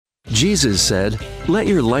Jesus said, "Let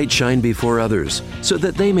your light shine before others, so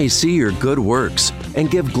that they may see your good works and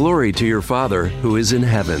give glory to your Father who is in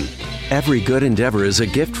heaven." Every good endeavor is a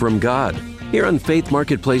gift from God. Here on Faith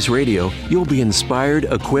Marketplace Radio, you'll be inspired,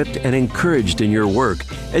 equipped, and encouraged in your work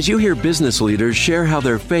as you hear business leaders share how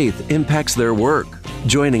their faith impacts their work.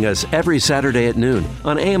 Joining us every Saturday at noon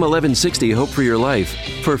on AM 1160 Hope for Your Life.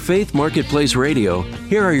 For Faith Marketplace Radio,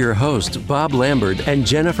 here are your hosts, Bob Lambert and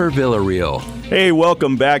Jennifer Villarreal. Hey,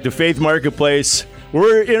 welcome back to Faith Marketplace.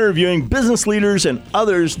 We're interviewing business leaders and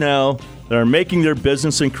others now that are making their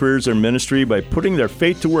business and careers their ministry by putting their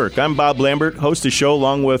faith to work. I'm Bob Lambert, host of the show,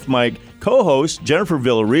 along with my co-host, Jennifer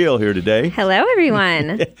Villarreal, here today. Hello,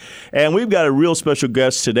 everyone. And we've got a real special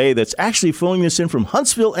guest today that's actually filling this in from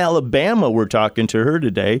Huntsville, Alabama. We're talking to her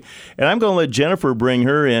today. And I'm going to let Jennifer bring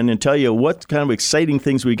her in and tell you what kind of exciting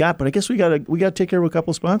things we got. But I guess we got to take care of a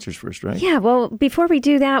couple sponsors first, right? Yeah, well, before we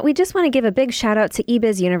do that, we just want to give a big shout out to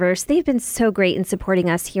eBiz Universe. They've been so great in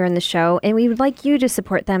supporting us here in the show, and we would like you to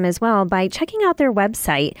support them as well by checking out their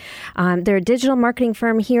website. They're a digital marketing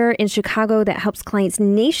firm here in Chicago that helps clients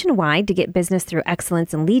nationwide to get business through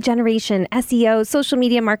excellence in lead generation, SEO, social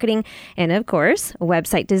media marketing, and of course,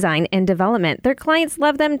 website design and development. Their clients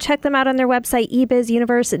love them. Check them out on their website,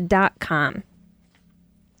 ebizuniverse.com.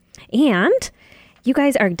 And you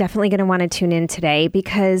guys are definitely going to want to tune in today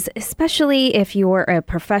because especially if you're a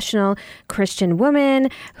professional Christian woman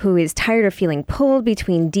who is tired of feeling pulled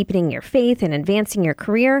between deepening your faith and advancing your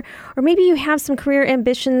career, or maybe you have some career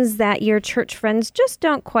ambitions that your church friends just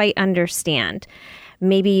don't quite understand.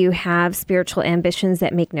 Maybe you have spiritual ambitions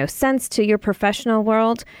that make no sense to your professional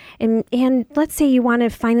world. And let's say you want to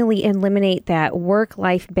finally eliminate that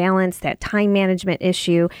work-life balance, that time management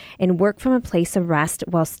issue, and work from a place of rest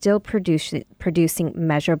while still producing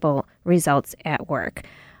measurable results at work.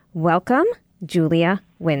 Welcome, Julia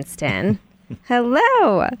Winston.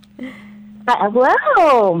 Hello.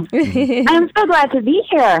 Hello. I'm so glad to be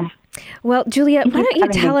here. Well, Julia, why don't you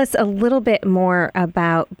tell us a little bit more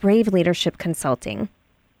about Brave Leadership Consulting?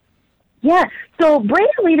 Yeah, so Brave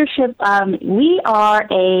Leadership, we are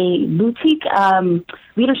a boutique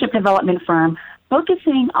leadership development firm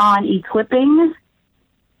focusing on equipping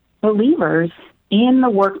believers in the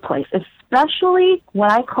workplace, especially what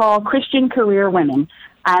I call Christian career women,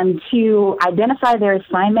 to identify their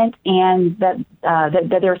assignment and that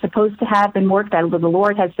they're supposed to have in work, that the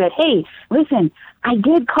Lord has said, hey, listen, I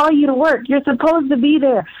did call you to work. You're supposed to be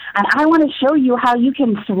there. And I want to show you how you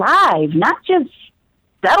can thrive, not just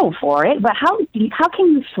settle for it, but how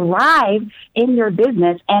can you thrive in your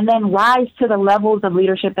business and then rise to the levels of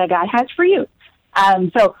leadership that God has for you.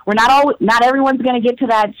 So we're not everyone's going to get to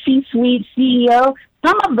that C-suite CEO.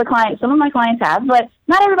 Some of my clients have, but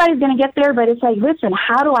not everybody's going to get there. But it's like, listen,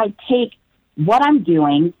 how do I take what I'm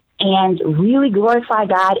doing and really glorify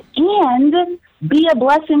God and be a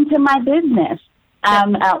blessing to my business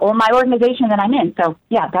or my organization that I'm in? So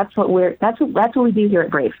yeah, that's what we do here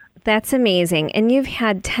at Brave. That's amazing. And you've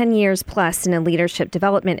had 10 years plus in a leadership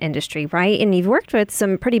development industry, right? And you've worked with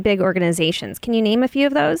some pretty big organizations. Can you name a few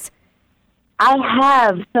of those? I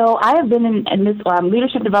have. So I have been in this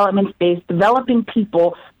leadership development space, developing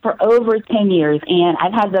people for over 10 years. And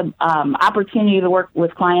I've had the opportunity to work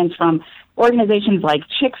with clients from organizations like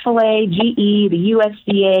Chick-fil-A, GE, the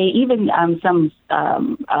USDA, even some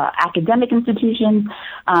academic institutions,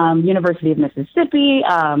 University of Mississippi,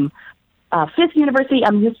 Fisk University,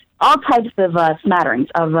 just all types of smatterings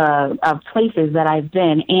of places that I've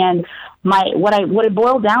been. And what it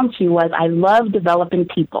boiled down to was I love developing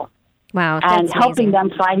people. Wow, and helping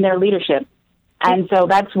them find their leadership. And so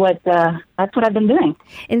that's what I've been doing.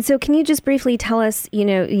 And so can you just briefly tell us,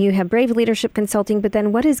 you have Brave Leadership Consulting, but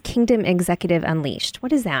then what is Kingdom Executive Unleashed?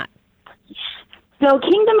 What is that? So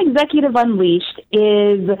Kingdom Executive Unleashed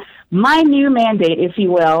is my new mandate, if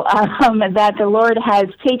you will, that the Lord has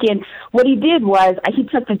taken. What he did was he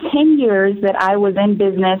took the 10 years that I was in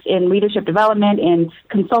business in leadership development and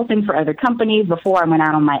consulting for other companies before I went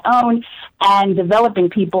out on my own and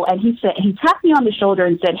developing people. And he tapped me on the shoulder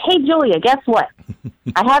and said, hey, Julia, guess what?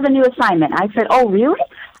 I have a new assignment. I said, oh, really?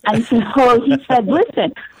 And so he said,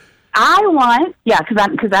 listen, I want,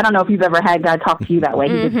 because I don't know if you've ever had God talk to you that way.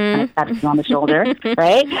 He just kind of taps you on the shoulder,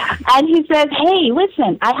 right? And he says, hey,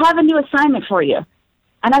 listen, I have a new assignment for you.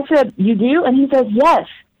 And I said, you do? And he says, yes,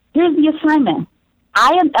 here's the assignment.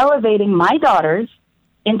 I am elevating my daughters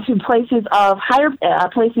into places of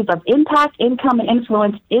places of impact, income, and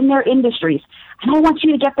influence in their industries. And I want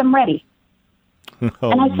you to get them ready. And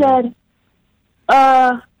I said,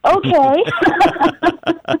 okay.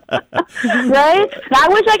 Right? Now, I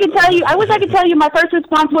wish I could tell you my first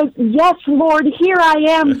response was, yes, Lord, here I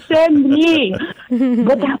am, send me.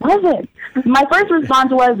 But that wasn't. My first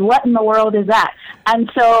response was, what in the world is that? And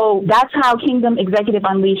so that's how Kingdom Executive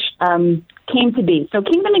Unleashed came to be. So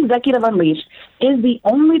Kingdom Executive Unleashed is the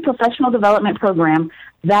only professional development program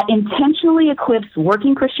that intentionally equips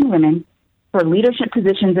working Christian women for leadership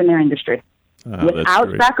positions in their industry without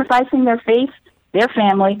sacrificing their faith, their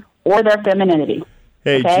family, or their femininity.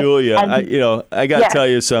 Hey, okay? Julia, I got to tell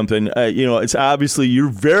you something. It's obviously you're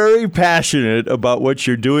very passionate about what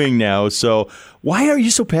you're doing now. So why are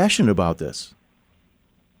you so passionate about this?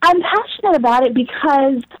 I'm passionate about it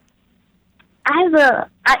because as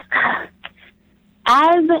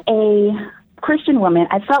a Christian woman,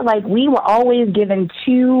 I felt like we were always given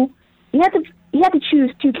you had to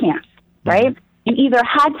choose two camps, right? You either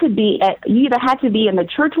had to be in the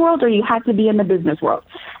church world or you had to be in the business world.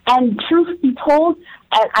 And truth be told,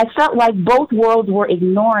 I felt like both worlds were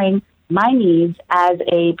ignoring my needs as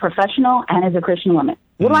a professional and as a Christian woman.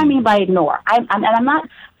 What do I mean by ignore? I'm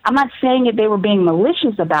not saying that they were being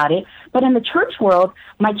malicious about it, but in the church world,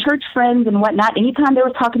 my church friends and whatnot, anytime they were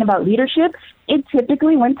talking about leadership, it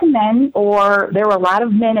typically went to men, or there were a lot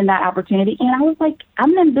of men in that opportunity. And I was like,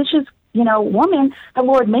 I'm an ambitious, woman. The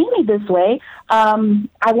Lord made me this way.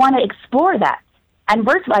 I want to explore that. And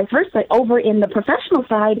vice versa, over in the professional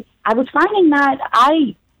side, I was finding that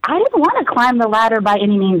I didn't want to climb the ladder by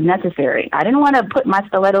any means necessary. I didn't want to put my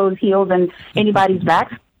stilettos heels in anybody's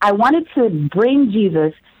back. I wanted to bring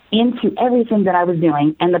Jesus into everything that I was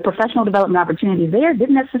doing, and the professional development opportunities there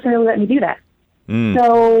didn't necessarily let me do that.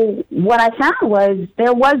 So what I found was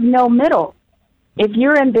there was no middle. If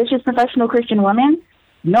you're an ambitious professional Christian woman,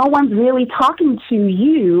 no one's really talking to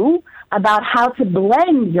you about how to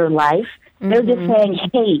blend your life. They're just saying,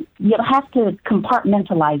 hey, you'll have to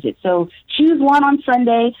compartmentalize it. So choose one on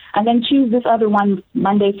Sunday and then choose this other one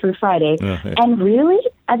Monday through Friday. And really,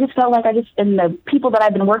 I just felt like and the people that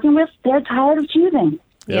I've been working with, they're tired of choosing.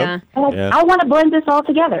 Yeah. I want to blend this all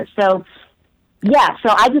together. So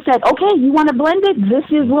I just said, okay, you want to blend it? This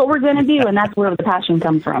is what we're going to do, and that's where the passion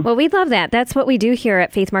comes from. Well, we love that. That's what we do here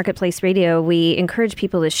at Faith Marketplace Radio. We encourage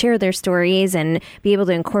people to share their stories and be able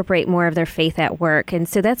to incorporate more of their faith at work. And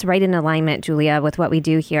so that's right in alignment, Julia, with what we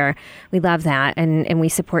do here. We love that, and we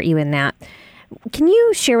support you in that. Can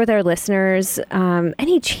you share with our listeners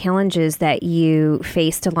any challenges that you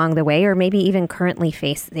faced along the way, or maybe even currently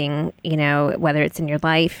facing, whether it's in your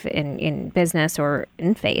life, in business, or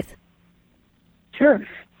in faith? Sure.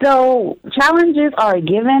 So challenges are a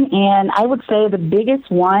given, and I would say the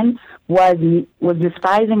biggest one was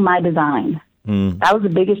despising my design. That was the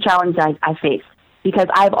biggest challenge I faced, because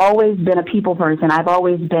I've always been a people person. I've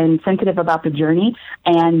always been sensitive about the journey.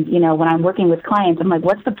 And, when I'm working with clients, I'm like,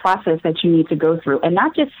 what's the process that you need to go through? And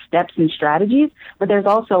not just steps and strategies, but there's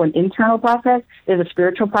also an internal process. There's a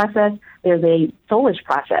spiritual process. There's a soulish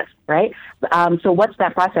process, right? So what's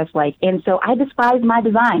that process like? And so I despise my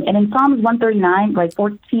design. And in Psalms 139,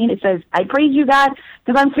 14, it says, I praise you, God,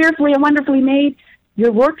 because I'm fearfully and wonderfully made.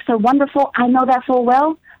 Your works are wonderful. I know that full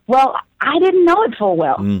well. Well, I didn't know it full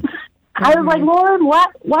well. I was like, Lord,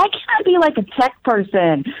 why can't I be like a tech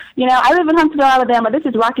person? I live in Huntsville, Alabama. This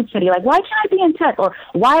is Rocket City. Like, why can't I be in tech? Or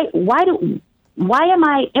why am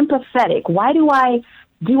I empathetic? Why do I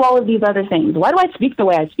do all of these other things? Why do I speak the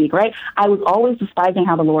way I speak, right? I was always despising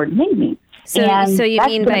how the Lord made me. So you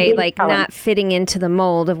mean by not fitting into the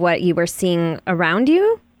mold of what you were seeing around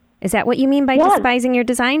you? Is that what you mean by despising your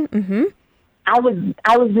design? Mm-hmm. I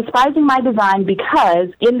was despising my design because,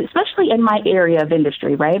 especially in my area of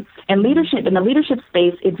industry, right? And leadership, in the leadership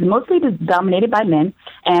space, it's mostly dominated by men.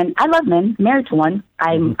 And I love men, married to one.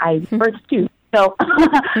 I birthed two. So,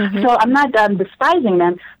 so I'm not despising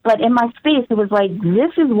them. But in my space, it was like,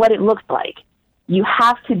 this is what it looks like. You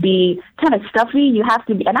have to be kind of stuffy. You have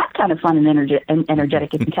to be, and I'm kind of fun and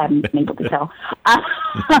energetic, if you haven't been able to tell.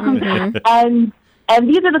 And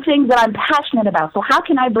these are the things that I'm passionate about. So how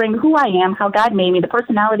can I bring who I am, how God made me, the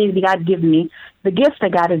personality that God given me, the gifts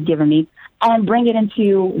that God has given me, and bring it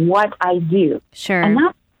into what I do? Sure. And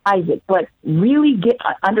not despise it, but really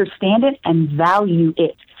understand it and value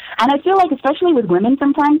it. And I feel like, especially with women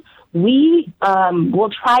sometimes, we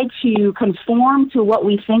will try to conform to what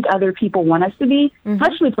we think other people want us to be,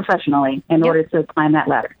 especially professionally, in order to climb that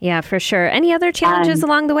ladder. Yeah, for sure. Any other challenges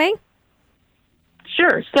along the way?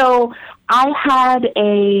 Sure. So I had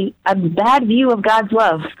a bad view of God's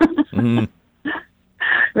love,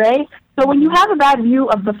 right? So when you have a bad view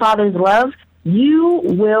of the Father's love, you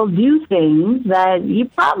will do things that you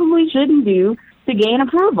probably shouldn't do to gain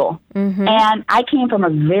approval. And I came from a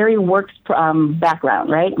very works background,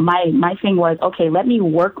 right? My thing was, okay, let me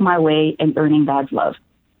work my way in earning God's love.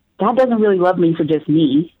 God doesn't really love me for just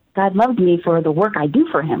me. God loves me for the work I do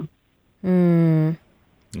for him.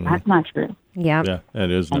 That's not true. Yeah, that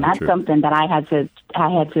is not true. And that's something that I had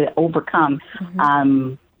to overcome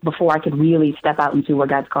before I could really step out into what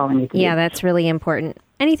God's calling me to do. Yeah, that's really important.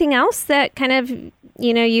 Anything else that kind of,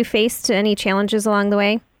 you faced, any challenges along the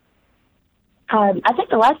way? I think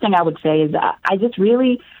the last thing I would say is I just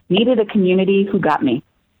really needed a community who got me,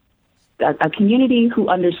 a community who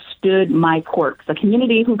understood my quirks, a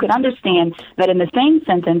community who could understand that in the same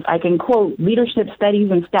sentence I can quote leadership studies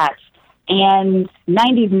and stats and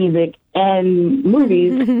 90s music and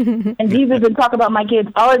movies and Jesus and talk about my kids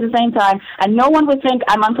all at the same time. And no one would think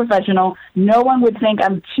I'm unprofessional. No one would think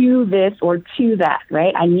I'm to this or to that,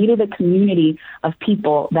 right? I needed a community of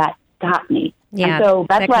people that got me. Yeah, and so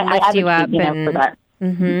that's why I advocate for that.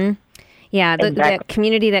 Yeah, Exactly. the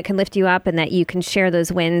community that can lift you up and that you can share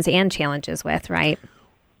those wins and challenges with, right?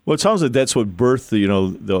 Well, it sounds like that's what birthed,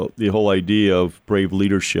 the whole idea of brave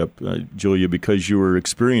leadership, Julia, because you were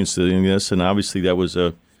experiencing this, and obviously that was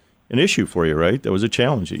an issue for you, right? That was a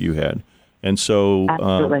challenge that you had. And so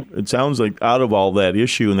it sounds like out of all that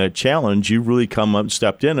issue and that challenge, you really come up and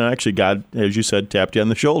stepped in, and actually God, as you said, tapped you on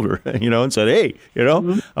the shoulder, and said, hey,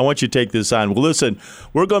 I want you to take this on. Well, listen,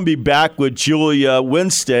 we're going to be back with Julia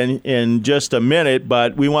Winston in just a minute,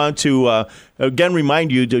 but we want to, again,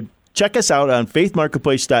 remind you to check us out on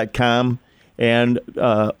faithmarketplace.com. And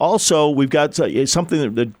also, we've got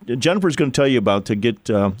something that Jennifer's going to tell you about to get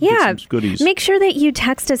some goodies. Make sure that you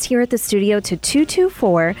text us here at the studio to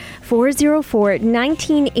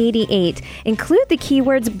 224-404-1988. Include the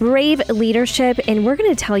keywords Brave Leadership, and we're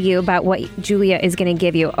going to tell you about what Julia is going to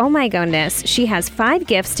give you. Oh my goodness. She has 5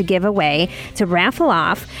 gifts to give away, to raffle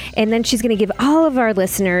off, and then she's going to give all of our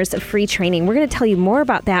listeners free training. We're going to tell you more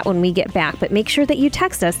about that when we get back, but make sure that you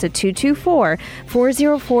text us to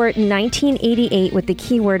 224-404-1988 with the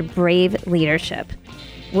keyword Brave Leadership.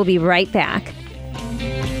 We'll be right back.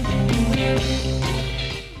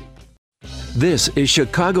 This is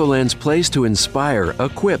Chicagoland's place to inspire,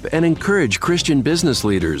 equip, and encourage Christian business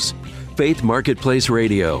leaders. Faith Marketplace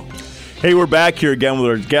Radio. Hey, we're back here again with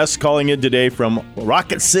our guest calling in today from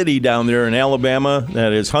Rocket City down there in Alabama.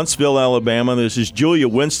 That is Huntsville, Alabama. This is Julia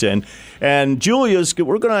Winston. And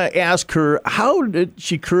we're going to ask her, how did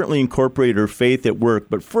she currently incorporate her faith at work?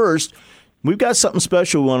 But first, we've got something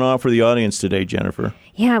special we want to offer the audience today, Jennifer.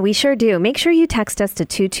 Yeah, we sure do. Make sure you text us to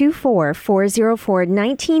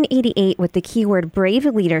 224-404-1988 with the keyword Brave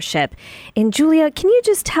Leadership. And Julia, can you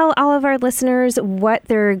just tell all of our listeners what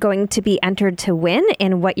they're going to be entered to win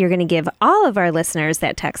and what you're going to give all of our listeners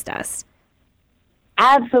that text us?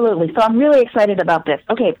 Absolutely. So I'm really excited about this.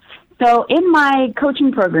 Okay. So in my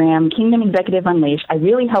coaching program, Kingdom Executive Unleashed, I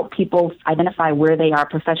really help people identify where they are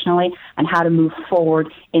professionally and how to move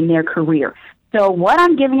forward in their career. So what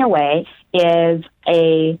I'm giving away is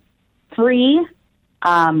a free,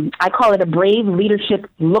 I call it a Brave Leadership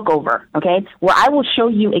Lookover, okay, where I will show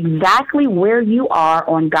you exactly where you are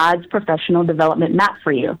on God's professional development map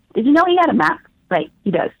for you. Did you know he had a map? Right, he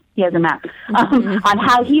does. He has a map on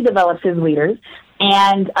how he develops his leaders.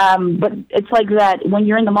 And but it's like that when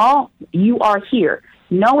you're in the mall, you are here.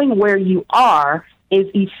 Knowing where you are is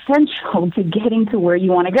essential to getting to where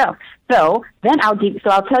you want to go. So then I'll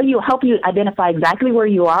help you identify exactly where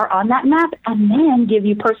you are on that map, and then give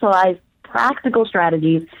you personalized, practical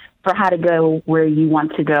strategies for how to go where you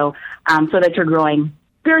want to go, so that you're growing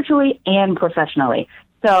spiritually and professionally.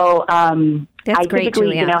 So I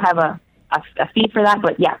typically, have a fee for that,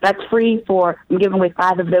 but yeah, that's free. I'm giving away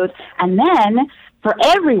 5 of those, and then for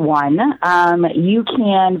everyone, you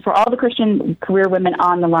can, for all the Christian career women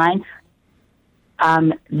on the line,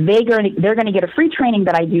 they're going to get a free training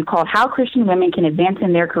that I do called How Christian Women Can Advance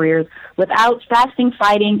in Their Careers Without Fasting,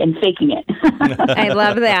 Fighting, and Faking It. I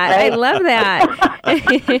love that. Right? I love that.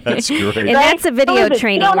 That's great. And that's a video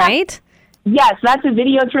training, right? Yes, that's a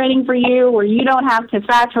video training for you where you don't have to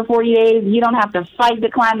fast for 40 days. You don't have to fight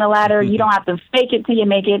to climb the ladder. You don't have to fake it till you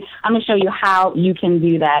make it. I'm going to show you how you can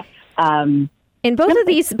do that. And both of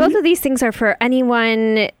these things are for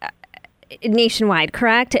anyone nationwide,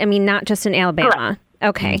 correct? I mean, not just in Alabama. Correct.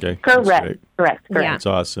 Okay. Correct. Yeah. That's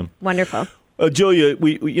awesome. Wonderful. Julia,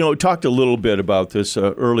 we talked a little bit about this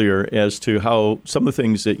earlier as to how some of the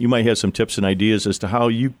things that you might have some tips and ideas as to how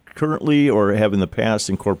you currently or have in the past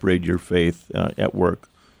incorporated your faith at work.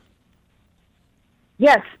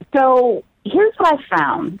 Yes. So here's what I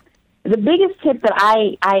found. The biggest tip that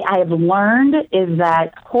I have learned is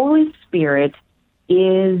that Holy Spirit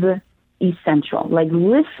is essential. Like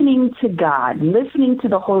listening to God, listening to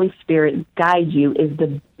the Holy Spirit guide you is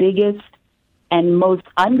the biggest and most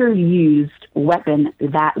underused weapon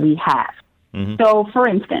that we have. So, for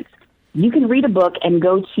instance, you can read a book and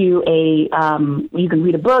go to you can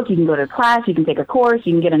read a book, you can go to a class, you can take a course,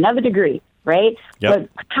 you can get another degree, right? Yep.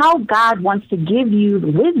 But how God wants to give you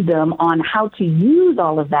wisdom on how to use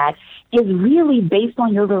all of that is really based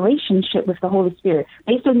on your relationship with the Holy Spirit,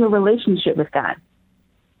 based on your relationship with God.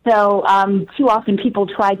 So too often people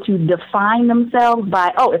try to define themselves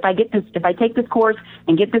by, if I take this course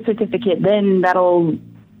and get this certificate, then I'll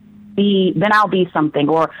be something,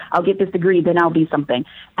 or I'll get this degree, then I'll be something.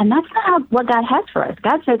 And that's not what God has for us.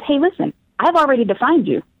 God says, hey, listen, I've already defined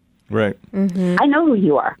you. Right. I know who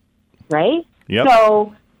you are, right? Yep.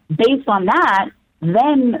 So based on that,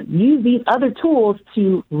 then use these other tools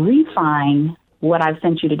to refine what I've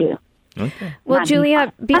sent you to do. Okay. Well, Not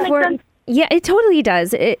Julia, define. before... Yeah, it totally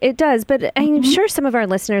does. It does. But I'm sure some of our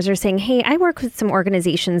listeners are saying, hey, I work with some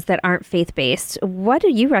organizations that aren't faith-based. What do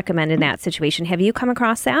you recommend in that situation? Have you come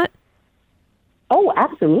across that? Oh,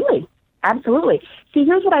 absolutely. Absolutely. See,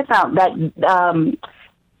 here's what I found, that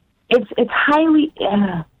it's highly,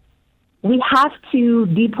 we have to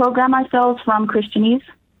deprogram ourselves from Christianese.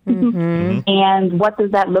 And what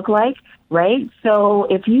does that look like, right? So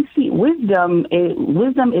if you see wisdom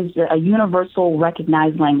is a universal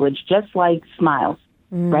recognized language, just like smiles,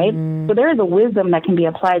 right? So there is a wisdom that can be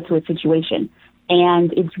applied to a situation.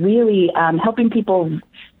 And it's really helping people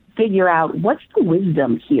figure out, what's the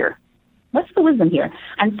wisdom here? What's the wisdom here?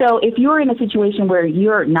 And so if you're in a situation where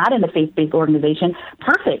you're not in a faith-based organization,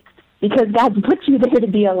 perfect, because God's put you there to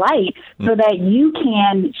be a light so that you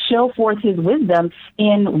can show forth his wisdom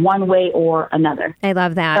in one way or another. I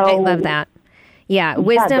love that. So, I love that. Yeah,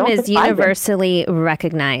 wisdom is despise it. universally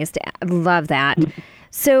recognized. Love that.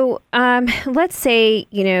 So let's say,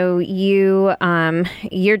 you're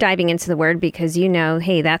diving into the word because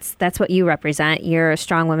hey, that's what you represent. You're a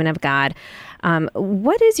strong woman of God.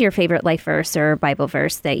 What is your favorite life verse or Bible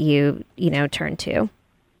verse that you turn to?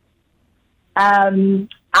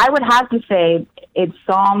 I would have to say it's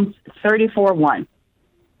Psalms 34:1.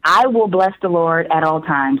 I will bless the Lord at all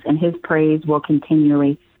times, and his praise will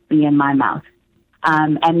continually be in my mouth.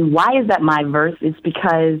 And why is that my verse? It's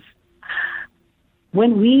because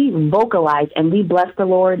when we vocalize and we bless the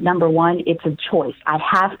Lord, number one, it's a choice. I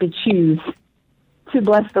have to choose to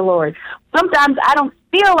bless the Lord. Sometimes I don't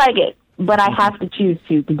feel like it, but I have to choose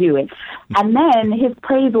to do it. And then his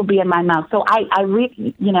praise will be in my mouth. So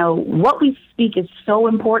what we speak is so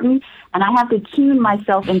important, and I have to tune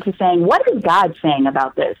myself into saying, what is God saying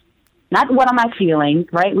about this? Not what am I feeling,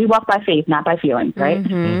 right? We walk by faith, not by feelings, right?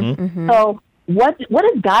 So what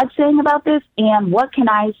is God saying about this, and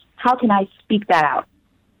how can I speak that out?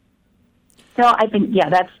 So I think,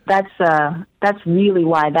 that's really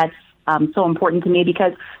why that's so important to me,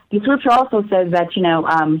 because the scripture also says that,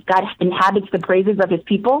 God inhabits the praises of his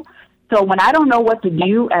people. So when I don't know what to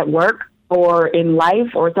do at work or in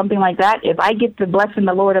life or something like that, if I get to blessing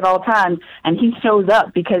the Lord at all times and he shows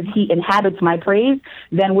up because he inhabits my praise,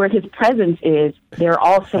 then where his presence is, there are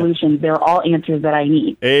all solutions, there are all answers that I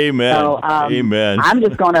need. Amen. So, Amen. I'm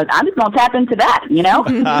just gonna tap into that,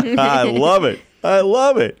 I love it. I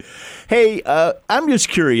love it. Hey, I'm just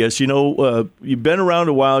curious, you've been around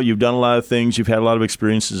a while, you've done a lot of things, you've had a lot of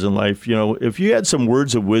experiences in life. If you had some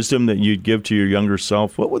words of wisdom that you'd give to your younger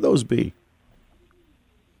self, what would those be?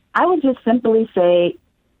 I would just simply say,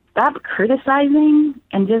 stop criticizing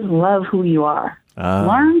and just love who you are.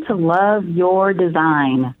 Learn to love your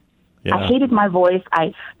design. Yeah. I hated my voice.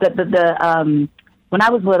 When I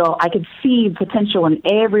was little, I could see potential in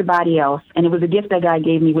everybody else, and it was a gift that God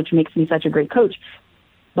gave me, which makes me such a great coach.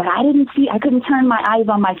 But I couldn't turn my eyes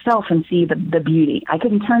on myself and see the beauty. I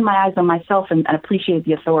couldn't turn my eyes on myself and appreciate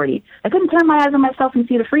the authority. I couldn't turn my eyes on myself and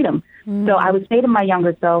see the freedom. So I would say to my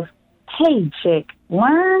younger self, hey, chick,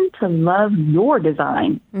 learn to love your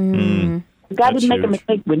design. God didn't make a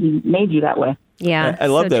mistake when he made you that way. Yeah, I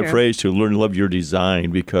love that true. phrase, to learn to love your design,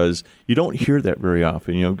 because you don't hear that very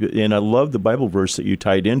often. And I love the Bible verse that you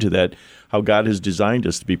tied into that, how God has designed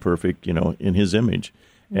us to be perfect, in his image.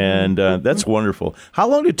 And that's wonderful. How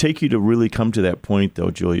long did it take you to really come to that point, though,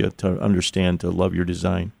 Julia, to understand to love your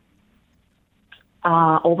design?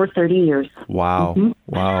 Over 30 years. Wow.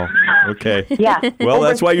 Wow. Okay. Yeah. Well,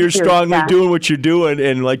 that's why you're strongly yeah. doing what you're doing.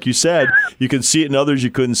 And like you said, you can see it in others.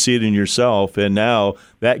 You couldn't see it in yourself. And now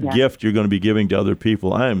that gift you're going to be giving to other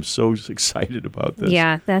people. I am so excited about this.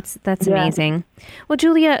 Yeah, that's amazing. Well,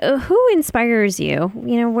 Julia, who inspires you?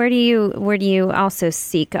 Where do you also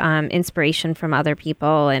seek inspiration from other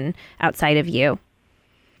people and outside of you?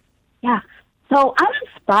 Yeah. So I'm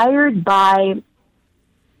inspired by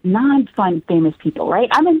non-fun famous people, right?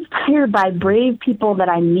 I'm inspired by brave people that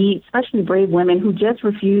I meet, especially brave women who just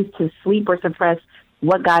refuse to sleep or suppress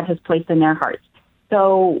what God has placed in their hearts.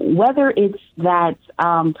 So whether it's that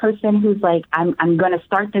person who's like, I'm going to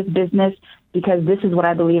start this business because this is what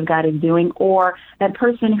I believe God is doing, or that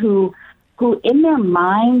person who in their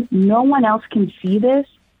mind, no one else can see this,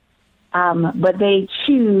 but they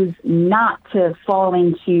choose not to fall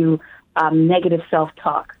into negative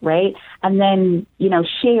self-talk, right? And then,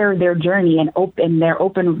 share their journey and their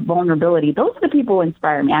open vulnerability. Those are the people who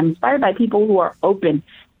inspire me. I'm inspired by people who are open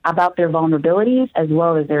about their vulnerabilities as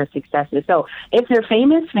well as their successes. So if they're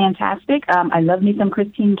famous, fantastic. I love me some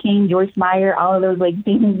Christine King, Joyce Meyer, all of those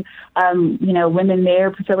famous, women there,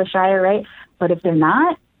 Priscilla Shirer, right? But if they're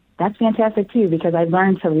not, that's fantastic too, because I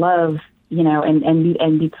learned to love,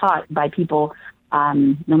 and be taught by people,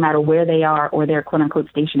 no matter where they are or their quote unquote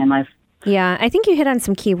station in life. Yeah, I think you hit on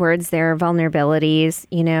some key words there, vulnerabilities,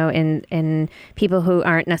 in people who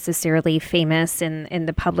aren't necessarily famous in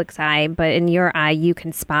the public's eye, but in your eye, you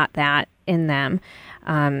can spot that in them.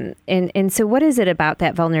 And so what is it about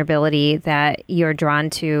that vulnerability that you're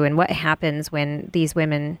drawn to, and what happens when these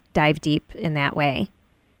women dive deep in that way?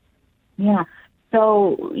 Yeah.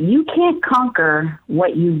 So you can't conquer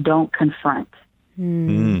what you don't confront.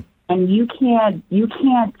 And you can't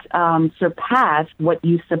surpass what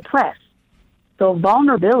you suppress. So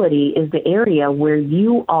vulnerability is the area where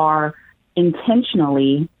you are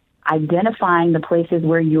intentionally identifying the places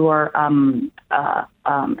where you're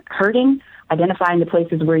hurting, identifying the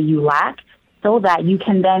places where you lack, so that you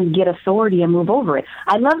can then get authority and move over it.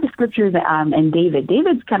 I love the scriptures and David.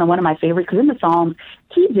 David's kind of one of my favorites because in the Psalms,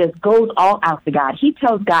 he just goes all out to God. He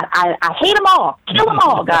tells God, I hate them all. Kill them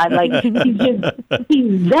all, God. Like, he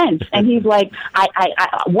vents and he's like, I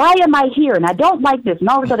why am I here? And I don't like this and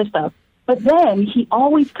all this other stuff. But then he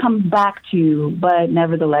always comes back to, but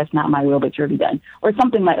nevertheless, not my will, but your be done, or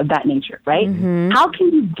something of that nature, right? Mm-hmm. How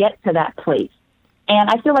can you get to that place? And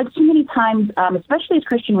I feel like too many times, especially as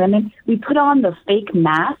Christian women, we put on the fake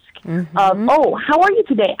mask of, oh, how are you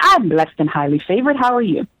today? I'm blessed and highly favored. How are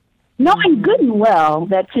you? Knowing good and well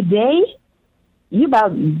that today you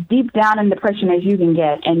about deep down in depression as you can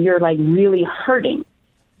get, and you're like really hurting.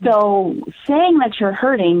 So saying that you're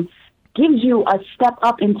hurting gives you a step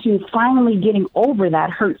up into finally getting over that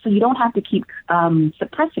hurt, so you don't have to keep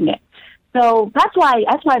suppressing it. So that's why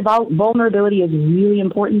vulnerability is really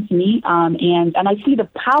important to me, and I see the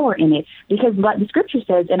power in it, because what the scripture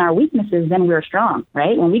says, in our weaknesses, then we're strong,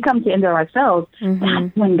 right? When we come to end of ourselves,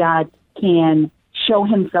 that's when God can show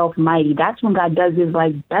himself mighty. That's when God does his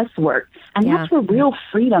best work, and that's where real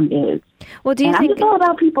freedom is. Well, do you think I'm just all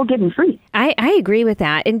about people getting free? I agree with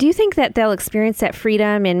that. And do you think that they'll experience that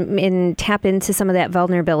freedom and tap into some of that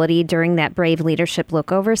vulnerability during that Brave Leadership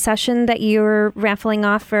Lookover session that you're raffling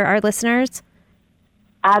off for our listeners?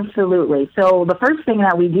 Absolutely. So the first thing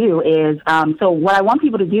that we do is, so what I want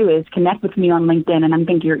people to do is connect with me on LinkedIn, and I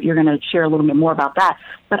think you're going to share a little bit more about that.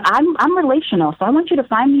 But I'm relational, so I want you to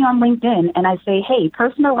find me on LinkedIn, and I say, hey,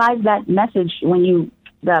 personalize that message for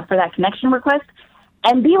that connection request.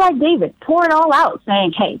 And be like David, pour it all out,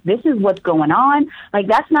 saying, hey, this is what's going on. Like,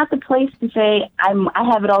 that's not the place to say, I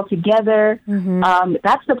have it all together.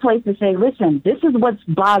 That's the place to say, listen, this is what's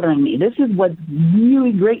bothering me. This is what's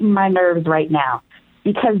really grating my nerves right now.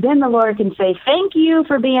 Because then the Lord can say, thank you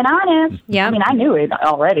for being honest. Yep. I mean, I knew it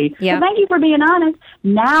already. Yep. So thank you for being honest.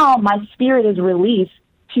 Now my spirit is released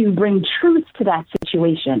to bring truth to that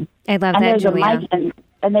situation. I love that, Julia.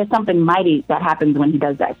 And there's something mighty that happens when he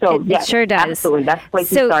does that. So it sure does. Absolutely. That's the place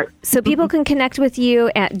to start. So people can connect with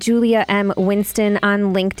you at Julia M. Winston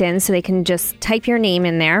on LinkedIn. So they can just type your name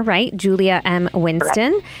in there, right? Julia M.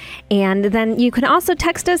 Winston. Correct. And then you can also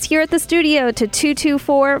text us here at the studio to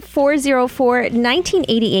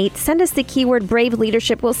 224-404-1988. Send us the keyword Brave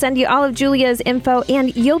Leadership. We'll send you all of Julia's info,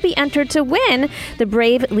 and you'll be entered to win the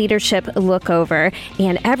Brave Leadership Lookover.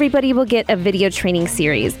 And everybody will get a video training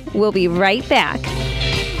series. We'll be right back.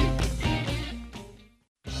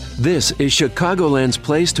 This is Chicagoland's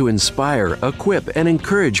place to inspire, equip, and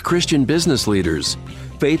encourage Christian business leaders.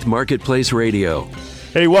 Faith Marketplace Radio.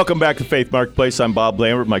 Hey, welcome back to Faith Marketplace. I'm Bob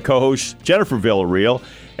Lambert, my co-host, Jennifer Villarreal.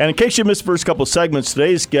 And in case you missed the first couple segments,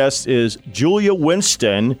 today's guest is Julia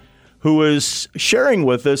Winston, who is sharing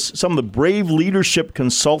with us some of the brave leadership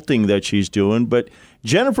consulting that she's doing. But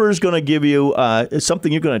Jennifer is going to give you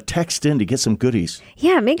something you're going to text in to get some goodies.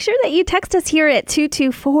 Yeah, make sure that you text us here at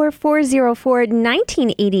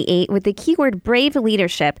 224-404-1988 with the keyword Brave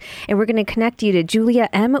Leadership, and we're going to connect you to Julia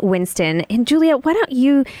M. Winston. And Julia, why don't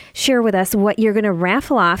you share with us what you're going to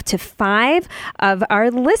raffle off to 5 of our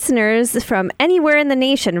listeners from anywhere in the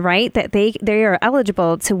nation, right? That they are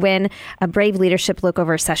eligible to win a Brave Leadership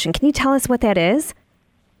Lookover session. Can you tell us what that is?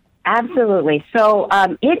 Absolutely. So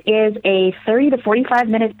it is a 30 to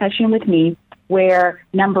 45-minute session with me where,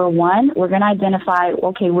 number one, we're going to identify,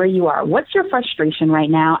 okay, where you are. What's your frustration right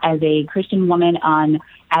now as a Christian woman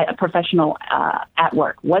at a professional at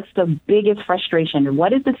work? What's the biggest frustration?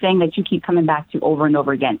 What is the thing that you keep coming back to over and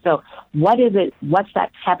over again? So what is it? What's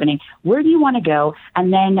that's happening? Where do you want to go?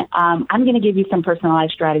 And then I'm going to give you some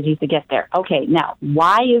personalized strategies to get there. Okay, now,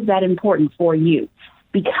 why is that important for you?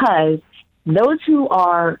 Because those who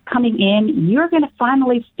are coming in, you're going to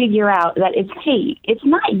finally figure out that it's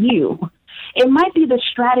not you. It might be the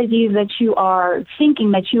strategies that you are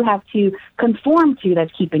thinking that you have to conform to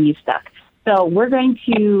that's keeping you stuck. So we're going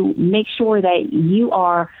to make sure that you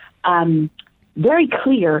are very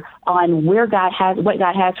clear on what God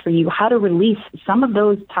has for you, how to release some of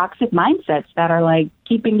those toxic mindsets that are like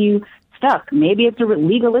keeping you stuck. Maybe it's a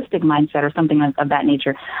legalistic mindset or something of that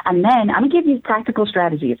nature. And then I'm going to give you practical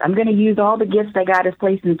strategies. I'm going to use all the gifts that God has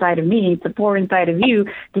placed inside of me to pour inside of you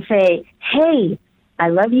to say, hey, I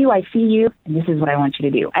love you, I see you, and this is what I want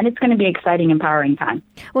you to do. And it's going to be an exciting, empowering time.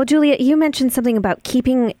 Well, Julia, you mentioned something about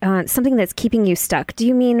keeping something that's keeping you stuck. Do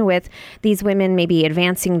you mean with these women maybe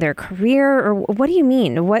advancing their career, or what do you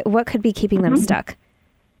mean? What could be keeping them stuck?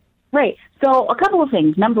 Right. So a couple of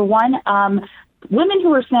things. Number one, women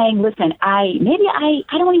who are saying, listen, I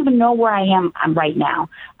don't even know where I am right now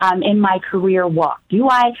in my career walk. Do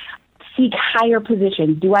I seek higher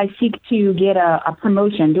positions? Do I seek to get a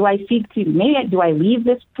promotion? Do I seek to, do I leave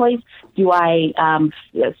this place? Do I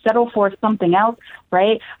settle for something else,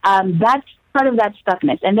 right? That's part of that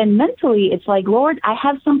stuckness. And then mentally, it's like, Lord, I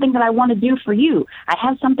have something that I want to do for you. I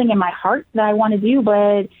have something in my heart that I want to do,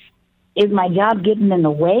 but is my job getting in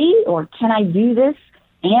the way, or can I do this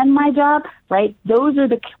and my job, right? Those are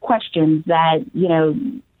the questions that,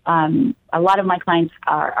 a lot of my clients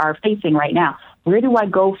are facing right now. Where do I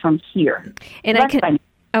go from here? And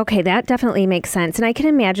okay, that definitely makes sense. And I can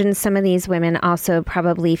imagine some of these women also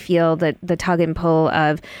probably feel the tug and pull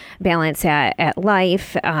of balance at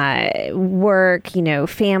life, work,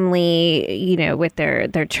 family, with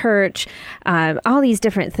their church, all these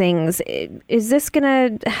different things. Is this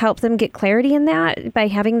going to help them get clarity in that by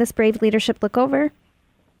having this Brave Leadership Lookover?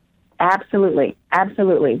 Absolutely.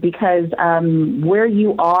 Because where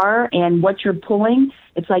you are and what you're pulling,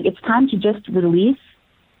 it's like it's time to just release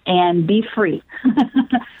and be free.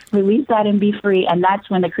 Release that and be free. And that's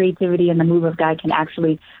when the creativity and the move of God can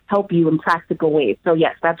actually help you in practical ways. So,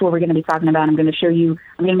 yes, that's what we're going to be talking about. I'm going to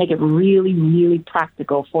make it really, really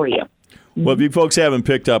practical for you. Well, if you folks haven't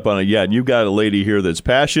picked up on it yet, you've got a lady here that's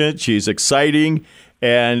passionate. She's exciting.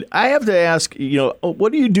 And I have to ask,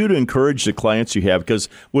 what do you do to encourage the clients you have? Because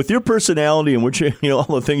with your personality and which, all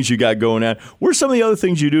the things you got going on, what are some of the other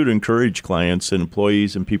things you do to encourage clients and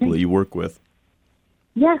employees and people that you work with?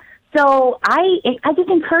 Yeah. So I just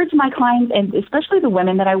encourage my clients, and especially the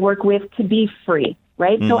women that I work with, to be free,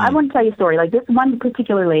 right? Mm-hmm. So I want to tell you a story. Like this one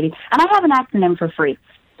particular lady, and I have an acronym for free.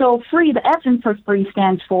 So free, the F in for free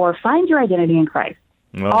stands for find your identity in Christ.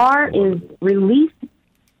 R is release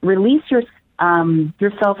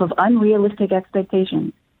yourself of unrealistic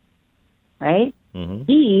expectations, right?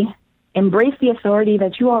 Mm-hmm. E, embrace the authority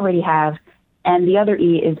that you already have. And the other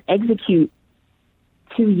E is execute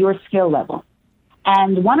to your skill level.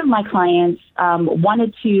 And one of my clients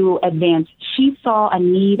wanted to advance. She saw a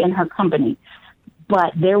need in her company,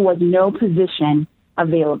 but there was no position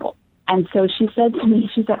available. And so she said to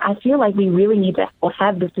me, I feel like we really need to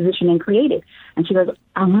have this position created. And she goes,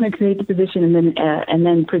 I'm going to create the position and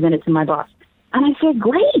then present it to my boss. And I said,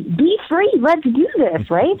 great, be free. Let's do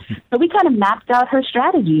this, right? So we kind of mapped out her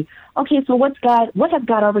strategy. Okay, so what has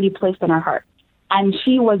God already placed in our heart? And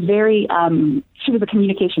she was she was a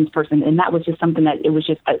communications person, and that was just something that it was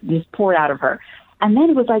just poured out of her. And then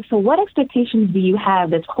it was like, so what expectations do you have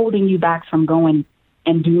that's holding you back from going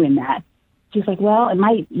and doing that? She's like, well, it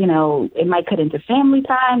might cut into family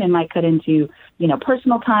time, it might cut into,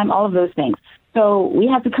 personal time, all of those things. So we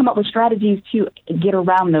have to come up with strategies to get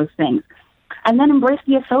around those things. And then embrace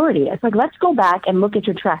the authority. It's like, let's go back and look at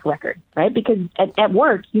your track record, right? Because at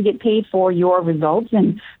work, you get paid for your results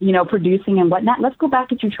and, producing and whatnot. Let's go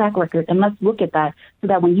back at your track record and let's look at that so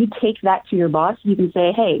that when you take that to your boss, you can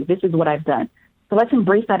say, hey, this is what I've done. So let's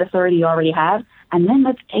embrace that authority you already have, and then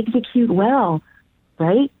let's execute well.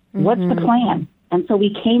 right? What's the plan? And so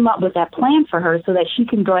we came up with that plan for her so that she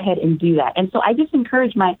can go ahead and do that. And so I just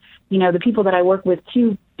encourage the people that I work with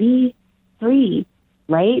to be free,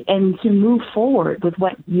 right? And to move forward with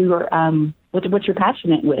what you're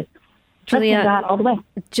passionate with. Julia, God all the way.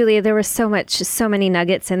 Julia, there was so many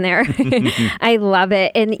nuggets in there. I love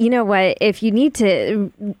it. And you know what? If you need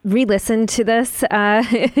to re-listen to this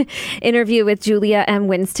interview with Julia M.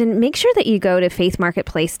 Winston, make sure that you go to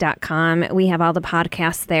faithmarketplace.com. We have all the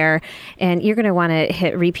podcasts there, and you're going to want to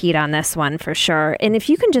hit repeat on this one for sure. And if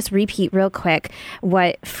you can just repeat real quick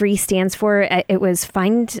what FREE stands for, it was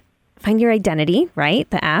find your identity, right?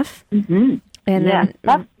 The F. Mm-hmm. And then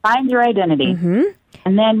find your identity. Mm-hmm.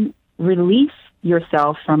 And then release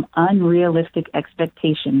yourself from unrealistic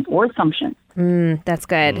expectations or assumptions. That's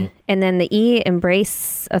good. And then the E,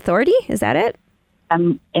 embrace authority. Is that it?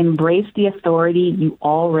 Embrace the authority you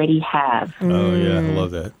already have. Oh, yeah. I love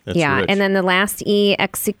that. That's rich. And then the last E,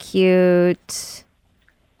 execute.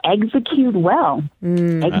 Execute well.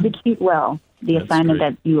 Execute well the assignment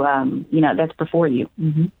great. that you, that's before you.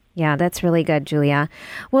 Mm-hmm. Yeah, that's really good, Julia.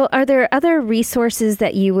 Well, are there other resources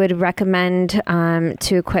that you would recommend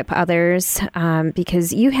to equip others?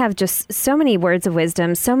 Because you have just so many words of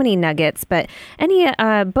wisdom, so many nuggets, but any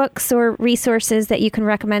books or resources that you can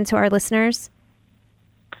recommend to our listeners?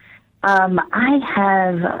 I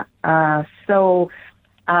have, I'm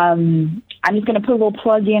just going to put a little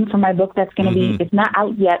plug in for my book that's going to be, it's not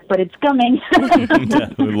out yet, but it's coming. Yeah,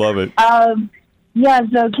 we love it.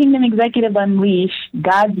 So Kingdom Executive Unleash,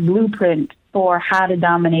 God's blueprint for how to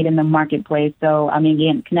dominate in the marketplace. So,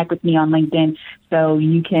 again, connect with me on LinkedIn so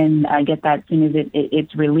you can get that as soon as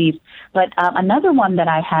it's released. But another one that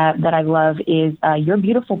I love is Your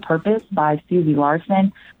Beautiful Purpose by Susie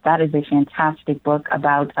Larson. That is a fantastic book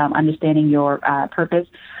about understanding your purpose.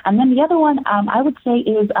 And then the other one I would say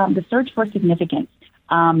is The Search for Significance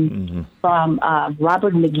from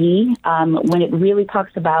Robert McGee, when it really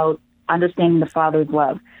talks about understanding the Father's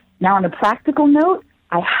love. Now, on a practical note,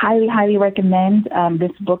 I highly, highly recommend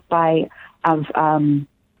this book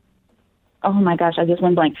oh my gosh, I just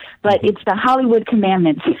went blank. But it's The Hollywood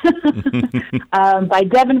Commandments by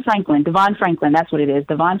Devon Franklin, that's what it is.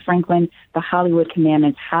 Devon Franklin, The Hollywood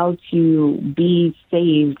Commandments, how to be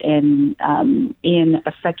saved in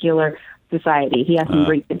a secular society. He has some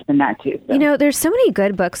great tips in that too. So. There's so many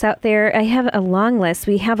good books out there. I have a long list.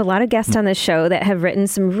 We have a lot of guests on the show that have written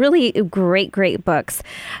some really great books.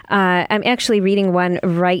 I'm actually reading one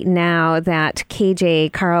right now that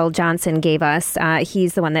KJ Carl Johnson gave us.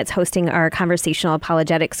 He's the one that's hosting our conversational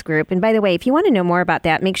apologetics group. And by the way, if you want to know more about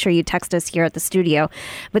that, make sure you text us here at the studio.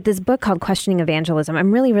 But this book called Questioning Evangelism,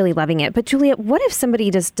 I'm really, really loving it. But Julia, what if somebody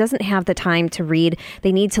just doesn't have the time to read?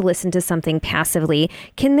 They need to listen to something passively.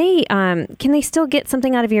 Can they still get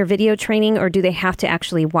something out of your video training, or do they have to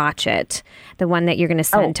actually watch it, the one that you're going to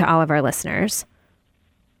send to all of our listeners?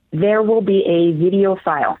 There will be a video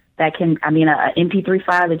file that an MP3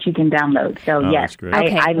 file that you can download. So yes,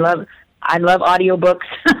 I love audiobooks.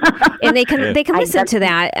 And they can listen to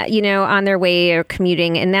that, on their way or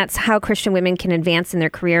commuting. And that's how Christian women can advance in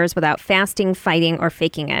their careers without fasting, fighting, or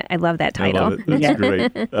faking it. I love that title. I love it. That's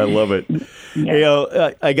great. I love it.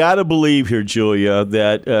 Yeah. I got to believe here, Julia,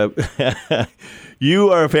 that you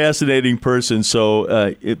are a fascinating person.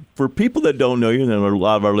 So for people that don't know you, and a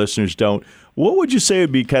lot of our listeners don't, what would you say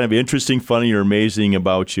would be kind of interesting, funny, or amazing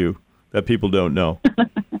about you that people don't know?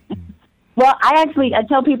 Well, I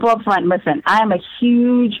tell people up front, listen, I am a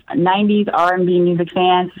huge 90s R&B music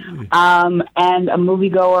fan and a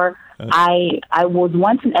moviegoer. I was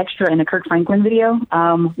once an extra in a Kirk Franklin video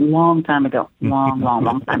long time ago.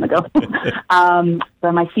 Long time ago.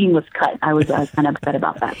 But my scene was cut. I was kind of upset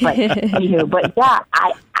about that. But anywho,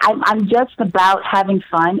 I'm just about having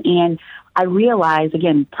fun. And I realize,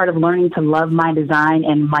 again, part of learning to love my design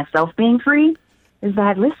and myself being free is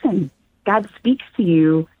that, listen, God speaks to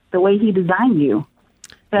you the way he designed you.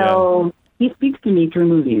 So he speaks to me through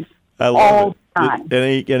movies. I love all it. the time.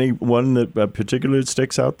 Any one that particularly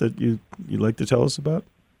sticks out that you'd like to tell us about?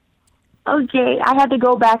 Okay, I had to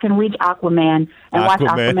go back and read Aquaman and watch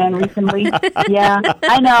Aquaman recently. Yeah,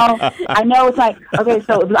 I know. It's like, okay,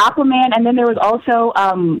 so it was Aquaman, and then there was also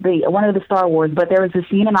one of the Star Wars, but there was a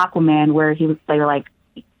scene in Aquaman where they were like,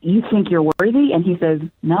 you think you're worthy? And he says,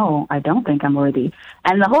 no, I don't think I'm worthy.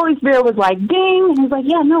 And the Holy Spirit was like, ding. And he's like,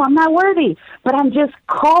 yeah, no, I'm not worthy, but I'm just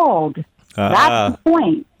called. That's the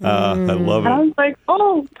point. I love it. And I was like,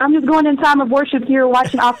 I'm just going in time of worship here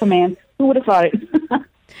watching Aquaman. Who would have thought it?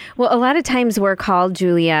 Well, a lot of times we're called,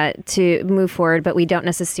 Julia, to move forward, but we don't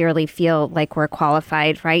necessarily feel like we're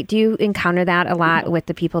qualified, right? Do you encounter that a lot with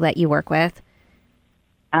the people that you work with?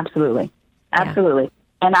 Absolutely. Absolutely.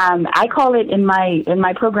 And I call it in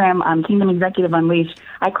my program, Kingdom Executive Unleashed,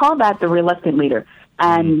 I call that the reluctant leader.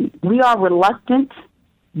 And we are reluctant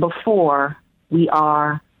before we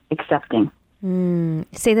are accepting.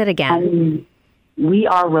 Say that again. And we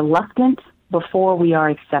are reluctant before we are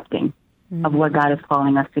accepting of what God is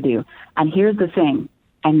calling us to do. And here's the thing,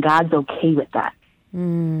 and God's okay with that.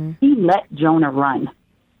 He let Jonah run.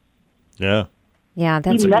 Yeah. Yeah,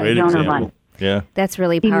 that's He let great Jonah example. run. Yeah. That's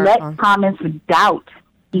really He powerful. let Thomas doubt.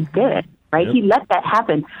 He did, right? Yep. He let that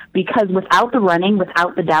happen because without the running,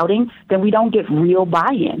 without the doubting, then we don't get real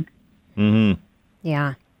buy-in. Mm-hmm.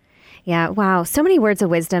 Yeah. Yeah. Wow. So many words of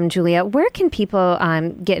wisdom, Julia. Where can people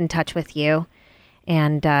get in touch with you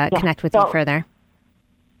and connect with you further?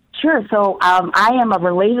 Sure. So I am a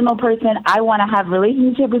relational person. I want to have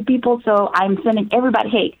relationship with people. So I'm sending everybody,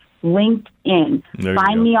 hey, LinkedIn. There you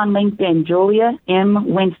Find go. me on LinkedIn, Julia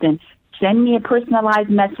M. Winston. Send me a personalized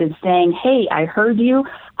message saying, hey, I heard you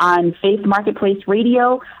on Faith Marketplace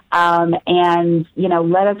Radio, and,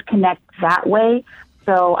 let us connect that way.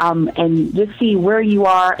 So, and just see where you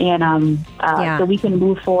are, and so we can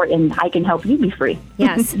move forward, and I can help you be free.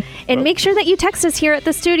 Yes. And make sure that you text us here at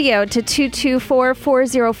the studio to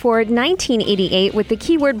 224-404-1988 with the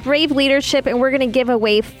keyword Brave Leadership, and we're going to give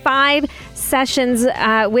away 5 sessions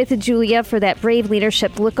with Julia for that Brave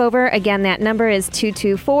Leadership Lookover. Again, that number is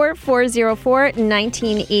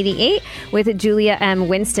 224-404-1988 with Julia M.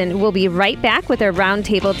 Winston. We'll be right back with our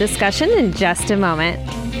roundtable discussion in just a moment.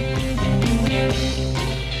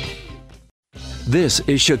 This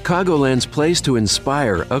is Chicagoland's place to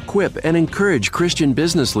inspire, equip, and encourage Christian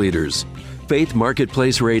business leaders. Faith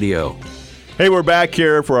Marketplace Radio. Hey, we're back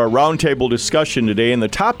here for our roundtable discussion today, and the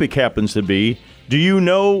topic happens to be, do you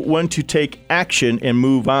know when to take action and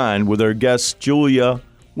move on, with our guest, Julia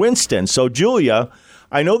Winston. So, Julia,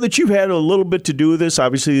 I know that you've had a little bit to do with this.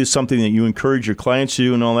 Obviously, it's something that you encourage your clients to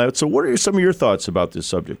do and all that. So what are some of your thoughts about this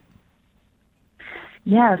subject?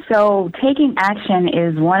 Yeah, so taking action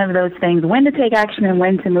is one of those things, when to take action and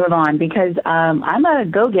when to move on, because I'm a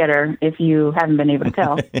go-getter, if you haven't been able to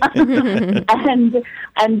tell. and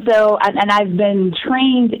I've been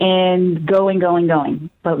trained in going.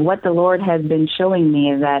 But what the Lord has been showing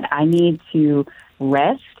me is that I need to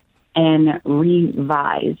rest and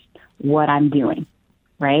revise what I'm doing,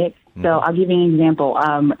 right? So I'll give you an example.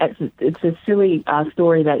 It's a silly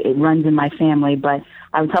story that it runs in my family, but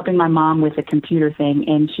I was helping my mom with a computer thing,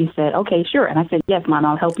 and she said, okay, sure. And I said, yes, Mom,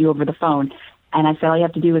 I'll help you over the phone. And I said, all you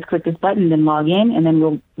have to do is click this button, then log in, and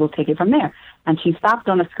then we'll take it from there. And she stopped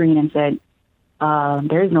on the screen and said,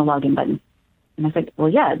 there is no login button. And I said, well,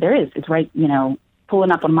 yeah, there is. It's right,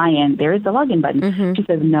 pulling up on my end. There is the login button. Mm-hmm. She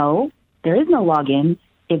says, no, there is no login.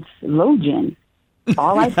 It's login.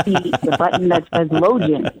 All I see is the button that says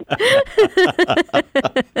login.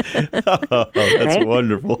 Oh, that's right?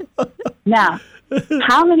 Wonderful. Now,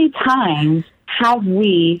 how many times have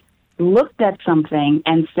we looked at something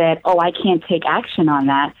and said, oh, I can't take action on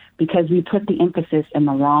that because we put the emphasis in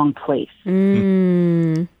the wrong place?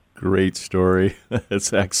 Great story.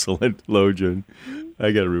 That's excellent, Logan.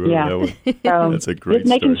 I got to remember that one. So that's a great just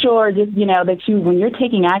making story. sure, that you, when you're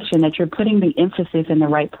taking action, that you're putting the emphasis in the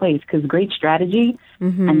right place. Because great strategy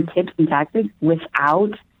and tips and tactics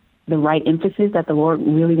without the right emphasis that the Lord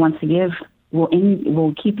really wants to give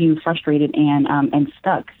will keep you frustrated and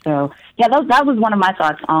stuck. So that was one of my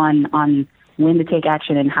thoughts on when to take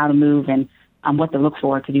action and how to move and what to look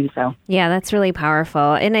for to do so. Yeah, that's really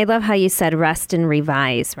powerful. And I love how you said rest and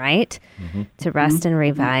revise, right? Mm-hmm. To rest and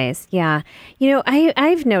revise. Yeah.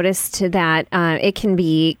 I've noticed that it can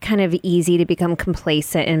be kind of easy to become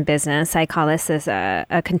complacent in business. I call this as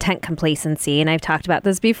a content complacency. And I've talked about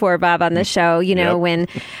this before, Bob, on the show, when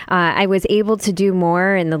I was able to do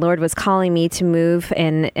more and the Lord was calling me to move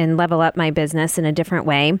and level up my business in a different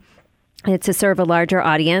way. To serve a larger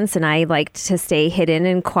audience, and I like to stay hidden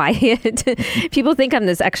and quiet. People think I'm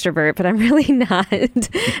this extrovert, but I'm really not.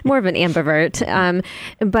 More of an ambivert.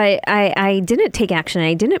 But I didn't take action.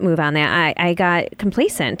 I didn't move on that. I got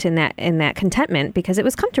complacent in that contentment because it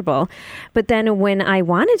was comfortable. But then when I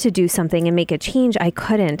wanted to do something and make a change, I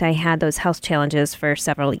couldn't. I had those health challenges for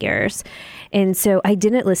several years. And so I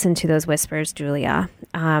didn't listen to those whispers, Julia.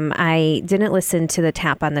 I didn't listen to the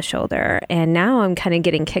tap on the shoulder. And now I'm kind of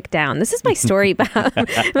getting kicked down. This is my story, Bob.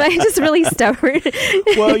 I'm just really stubborn.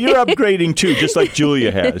 Well, you're upgrading too, just like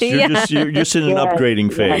Julia has. You're just in an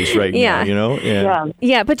upgrading phase right now,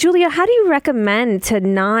 Yeah, but Julia, how do you recommend to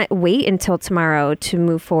not wait until tomorrow to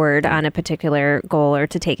move forward on a particular goal or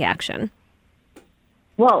to take action?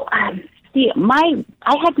 Well, see,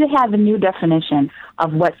 I had to have a new definition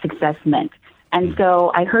of what success meant. And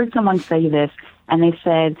so I heard someone say this, and they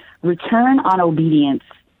said return on obedience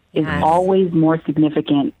is always more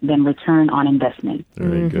significant than return on investment.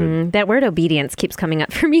 Very good. That word obedience keeps coming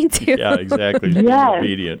up for me too. Yeah, exactly. Yes.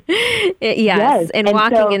 Obedient. Yes. And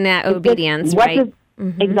walking so in that it's just, obedience, what right?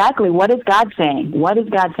 Exactly. What is God saying? What is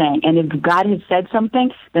God saying? And if God has said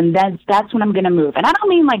something, then that's when I'm going to move. And I don't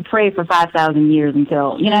mean like pray for 5,000 years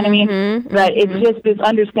until, you know what I mean? But it's just this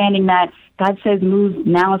understanding that God says move.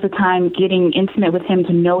 Now is the time, getting intimate with him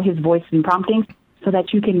to know his voice and promptings, so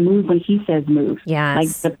that you can move when he says move. Yes.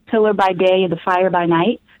 Like the pillar by day, the fire by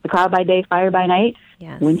night, the cloud by day, fire by night.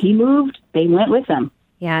 Yes. When he moved, they went with him.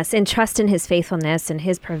 Yes, and trust in his faithfulness and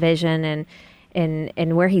his provision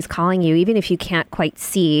and where he's calling you, even if you can't quite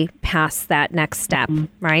see past that next step,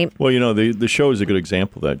 right? Well, the show is a good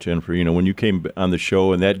example of that, Jennifer. When you came on the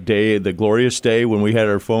show and that day, the glorious day when we had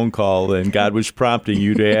our phone call and God was prompting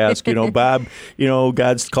you to ask, Bob,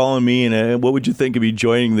 God's calling me, and what would you think of me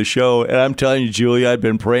joining the show? And I'm telling you, Julia, I'd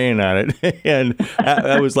been praying on it. And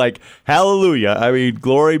I was like, hallelujah. I mean,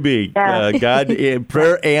 glory be. God,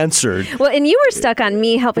 prayer answered. Well, and you were stuck on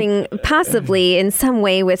me helping possibly in some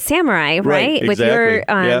way with Samurai, right? With your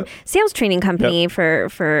sales training company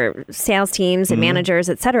for sales teams and managers,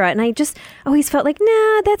 et cetera. And I just always felt like,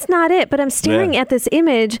 nah, that's not it. But I'm staring at this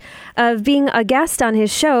image of being a guest on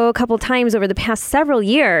his show a couple times over the past several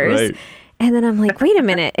years. Right. And then I'm like, wait a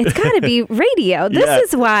minute, it's got to be radio. This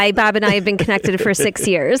is why Bob and I have been connected for 6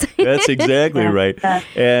 years. That's exactly right.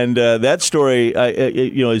 And that story,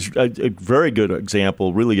 is a very good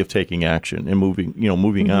example, really, of taking action and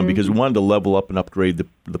moving on, because we wanted to level up and upgrade the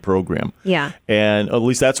program. Yeah. And at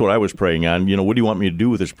least that's what I was praying on. What do you want me to do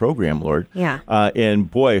with this program, Lord? Yeah. And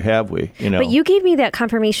boy, have we. But you gave me that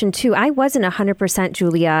confirmation too. I wasn't 100%,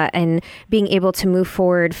 Julia, and being able to move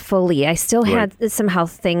forward fully. I still had some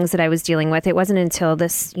health things that I was dealing with. It wasn't until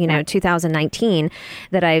this, 2019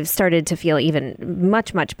 that I've started to feel even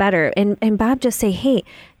much, much better. And Bob just say, hey,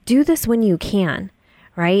 do this when you can.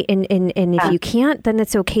 Right. And if you can't, then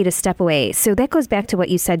it's okay to step away. So that goes back to what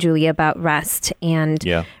you said, Julia, about rest and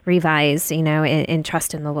revise, and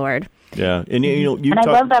trust in the Lord. Yeah. And, I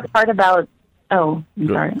love that part about, I'm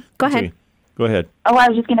sorry. Go ahead. Go ahead. Oh, I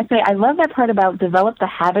was just going to say, I love that part about develop the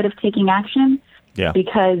habit of taking action. Yeah.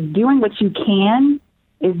 Because doing what you can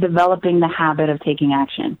is developing the habit of taking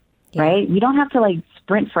action, right? You don't have to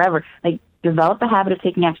sprint forever. Develop the habit of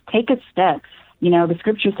taking action. Take a step. The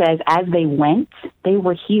scripture says, as they went, they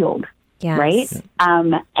were healed, right?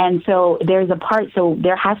 And so there's a part. So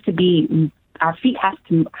there has to be, our feet have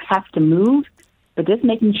to move, but just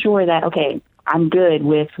making sure that, okay, I'm good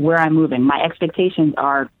with where I'm moving. My expectations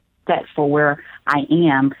are set for where I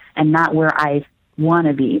am and not where I want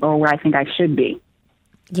to be or where I think I should be.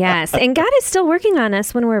 Yes, and God is still working on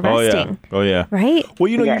us when we're resting. Oh, yeah. Right? Well,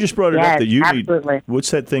 you just brought it up that you absolutely. need, what's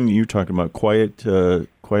that thing you're talking about? Quiet.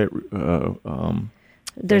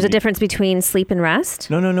 There's a difference between sleep and rest?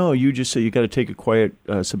 No. You just say you got to take a quiet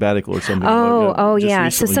sabbatical or something. Yeah.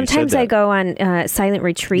 So sometimes I go on silent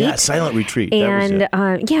retreat. Yeah, silent retreat. And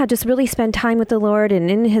just really spend time with the Lord and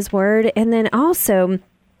in His Word. And then also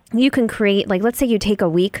you can create, let's say you take a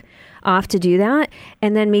week off to do that.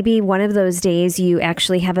 And then maybe one of those days you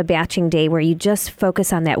actually have a batching day where you just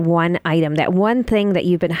focus on that one item, that one thing that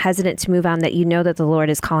you've been hesitant to move on that you know that the Lord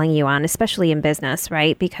is calling you on, especially in business,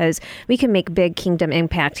 right? Because we can make big kingdom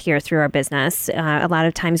impact here through our business. A lot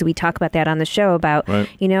of times we talk about that on the show about,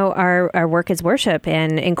 our work as worship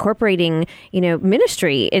and incorporating,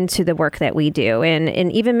 ministry into the work that we do.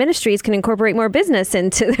 And even ministries can incorporate more business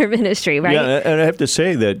into their ministry, right? Yeah, and I have to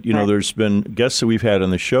say that, there's been guests that we've had on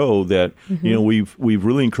the show that, we've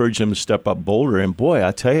really encouraged them to step up bolder. And boy,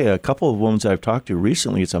 I tell you, a couple of ones I've talked to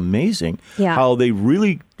recently, it's amazing how they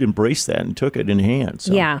really embraced that and took it in hand.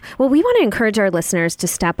 So. Yeah. Well, we want to encourage our listeners to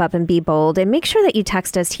step up and be bold, and make sure that you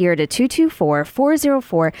text us here to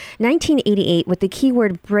 224-404-1988 with the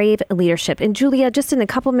keyword brave leadership. And Julia, just in the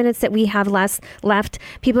couple minutes that we have left,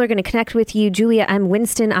 people are going to connect with you. Julia M.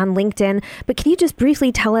 Winston on LinkedIn. But can you just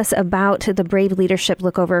briefly tell us about the Brave Leadership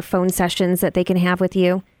Lookover phone sessions that they can have with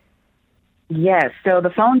you? Yes. So the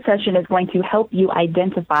phone session is going to help you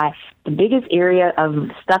identify the biggest area of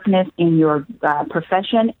stuckness in your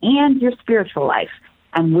profession and your spiritual life,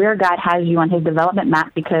 and where God has you on His development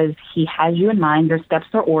map, because He has you in mind. Your steps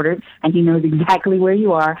are ordered, and He knows exactly where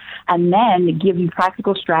you are, and then give you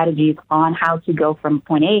practical strategies on how to go from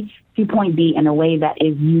point A to point B in a way that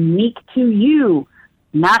is unique to you,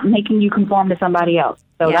 not making you conform to somebody else,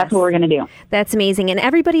 So Yes. that's what we're going to do. That's amazing. And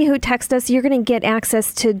everybody who texts us, you're going to get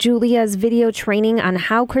access to Julia's video training on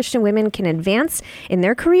how Christian women can advance in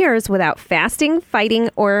their careers without fasting,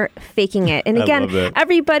 fighting, or faking it. And I again, love it.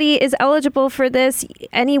 everybody is eligible for this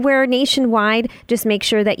anywhere nationwide. Just make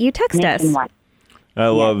sure that you text us. Nationwide. I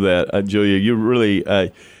love that, Julia. You really,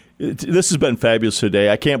 this has been fabulous today.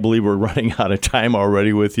 I can't believe we're running out of time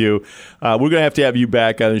already with you. We're going to have you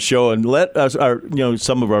back on the show and let us,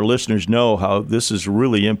 some of our listeners know how this is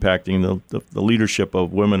really impacting the leadership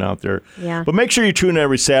of women out there. Yeah. But make sure you tune in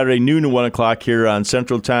every Saturday, noon to 1 o'clock here on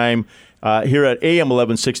Central Time. Here at AM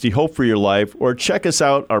 1160, Hope for Your Life, or check us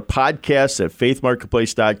out, our podcasts at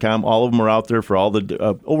faithmarketplace.com. All of them are out there for all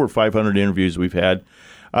the over 500 interviews we've had.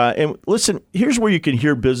 And listen, here's where you can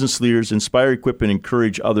hear business leaders inspire, equip, and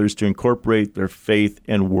encourage others to incorporate their faith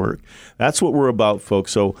and work. That's what we're about,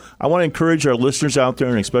 folks. So I want to encourage our listeners out there,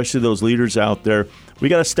 and especially those leaders out there. We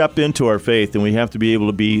got to step into our faith, and we have to be able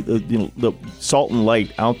to be the salt and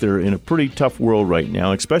light out there in a pretty tough world right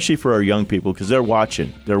now, especially for our young people, because they're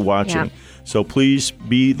watching. They're watching. Yeah. So please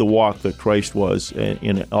be the walk that Christ was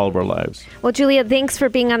in all of our lives. Well, Julia, thanks for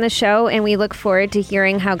being on the show, and we look forward to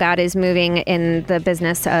hearing how God is moving in the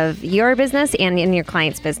business of your business and in your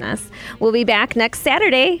client's business. We'll be back next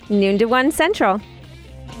Saturday, noon to 1 Central.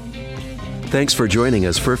 Thanks for joining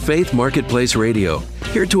us for Faith Marketplace Radio,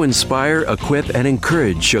 here to inspire, equip, and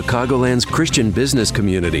encourage Chicagoland's Christian business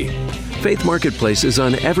community. Faith Marketplace is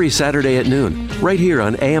on every Saturday at noon, right here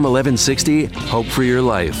on AM 1160, Hope for Your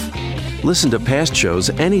Life. Listen to past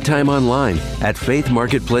shows anytime online at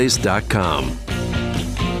faithmarketplace.com.